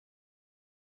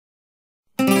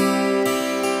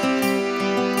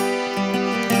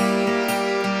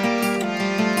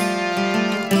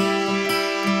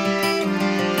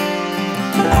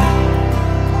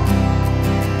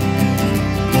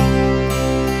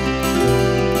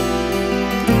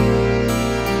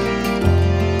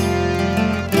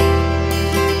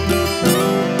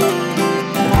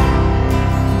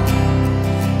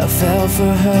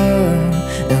for her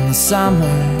in the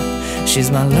summer.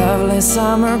 She's my lovely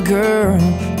summer girl.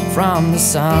 From the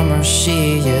summer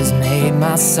she has made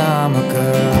my summer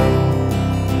girl.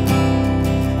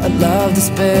 I'd love to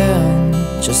spend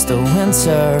just a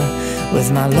winter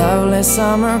with my lovely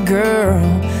summer girl,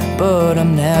 but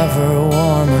I'm never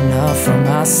warm enough for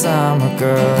my summer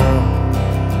girl.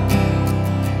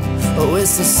 Oh,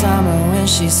 it's the summer when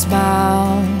she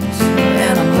smiles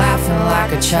and I'm laughing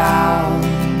like a child.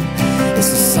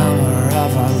 It's the summer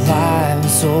of our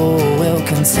lives, oh, we'll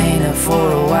contain it for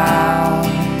a while.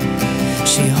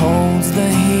 She holds the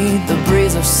heat, the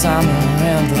breeze of summer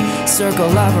in the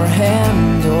circle of her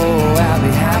hand. Oh, I'll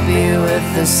be happy with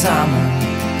this summer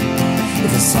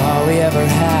if it's all we ever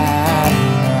had.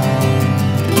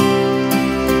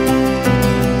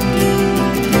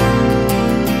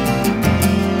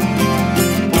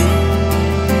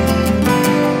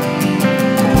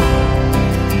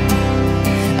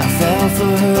 I fell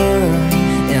for her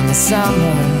in the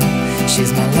summer.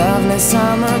 She's my lovely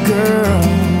summer girl.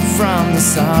 From the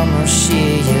summer she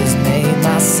has made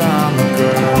my summer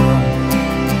girl.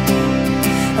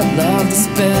 I'd love to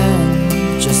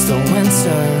spend just a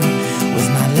winter with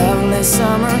my lovely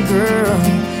summer girl,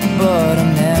 but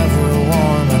I'm never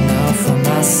warm enough for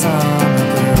my summer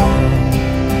girl.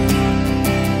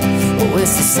 Oh,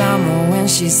 it's the summer when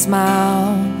she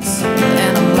smiles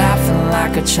and I'm laughing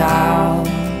like a child.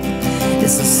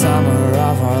 It's the summer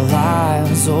of our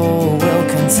lives, oh, we'll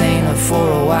contain it for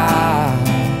a while.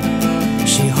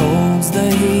 She holds the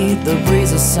heat, the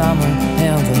breeze of summer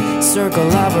in the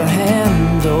circle of her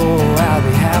hand. Oh, I'll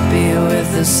be happy with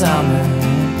this summer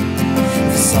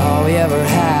if it's all we ever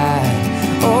had.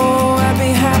 Oh, I'd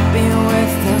be happy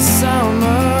with this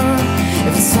summer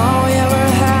if it's all we ever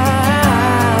had.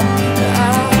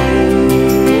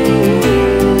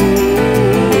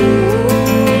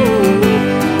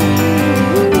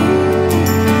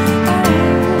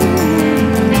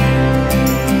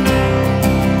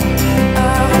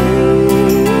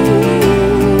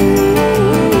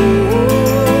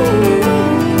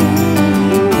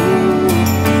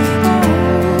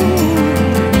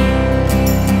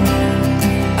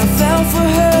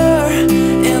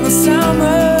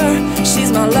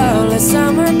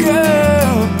 Summer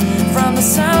girl, from the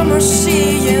summer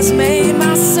she has made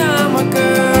my summer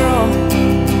girl.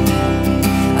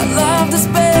 I'd love to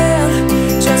spend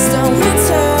just a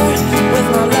winter with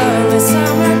my lovely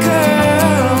summer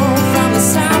girl. From the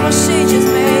summer she has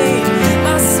made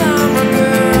my summer girl.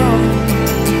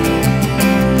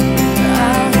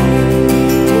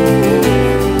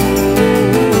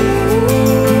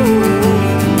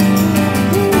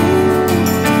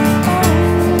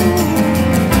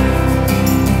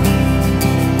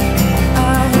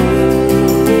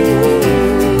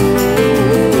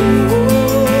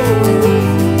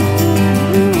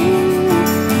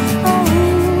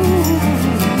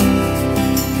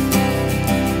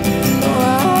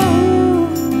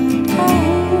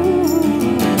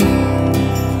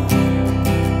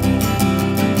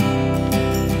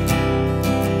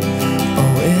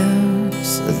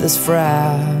 This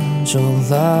fragile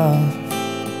love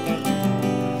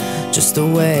just a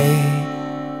way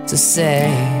to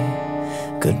say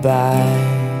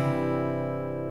goodbye.